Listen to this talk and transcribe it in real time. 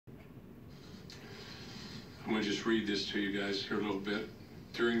I'm going to just read this to you guys here a little bit.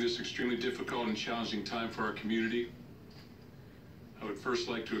 During this extremely difficult and challenging time for our community, I would first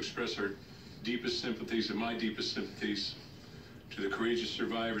like to express our deepest sympathies and my deepest sympathies to the courageous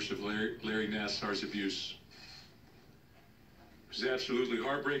survivors of Larry Nassar's abuse. It was absolutely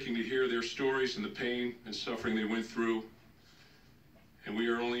heartbreaking to hear their stories and the pain and suffering they went through. And we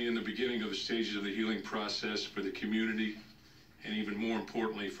are only in the beginning of the stages of the healing process for the community and even more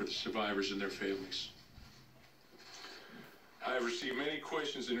importantly for the survivors and their families. I have received many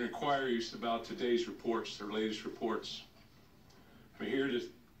questions and inquiries about today's reports, their latest reports. I'm here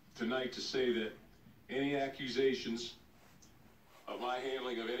tonight to say that any accusations of my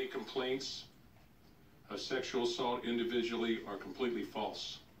handling of any complaints of sexual assault individually are completely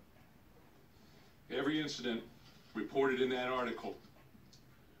false. Every incident reported in that article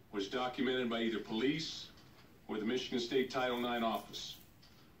was documented by either police or the Michigan State Title IX office.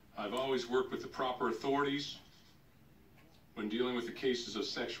 I've always worked with the proper authorities when dealing with the cases of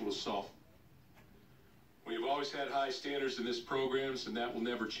sexual assault. We have always had high standards in this programs, and that will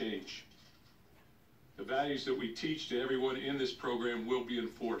never change. The values that we teach to everyone in this program will be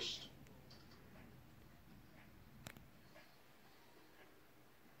enforced.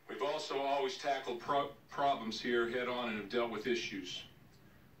 We've also always tackled problems here head on and have dealt with issues.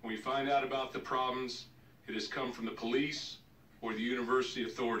 When we find out about the problems, it has come from the police or the university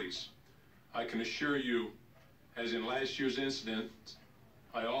authorities. I can assure you, as in last year's incident,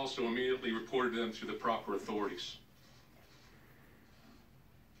 I also immediately reported them to the proper authorities.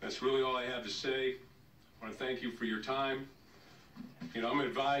 That's really all I have to say. I want to thank you for your time. I'm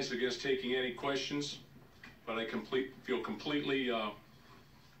advised against taking any questions, but I feel completely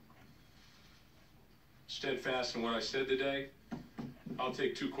steadfast in what I said today. I'll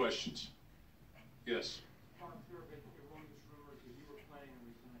take 2 questions. Yes.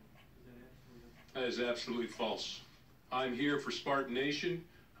 That is absolutely false. I'm here for Spartan Nation.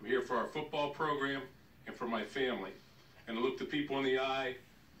 I'm here for our football program and for my family. And to look the people in the eye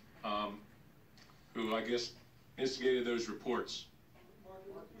who, I guess, instigated those reports.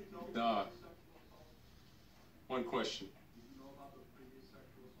 One question.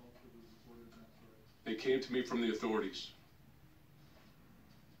 They came to me from the authorities.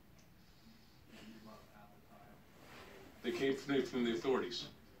 They came from the authorities.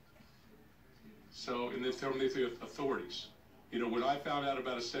 So, from the authorities. When I found out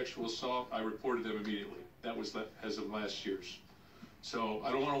about a sexual assault, I reported them immediately. That was as of last year's. So,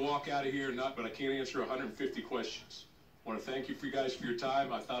 I don't want to walk out of here, but I can't answer 150 questions. I want to thank you guys for your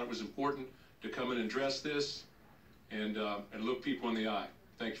time. I thought it was important to come and address this and look people in the eye.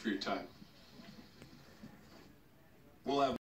 Thank you for your time. We'll have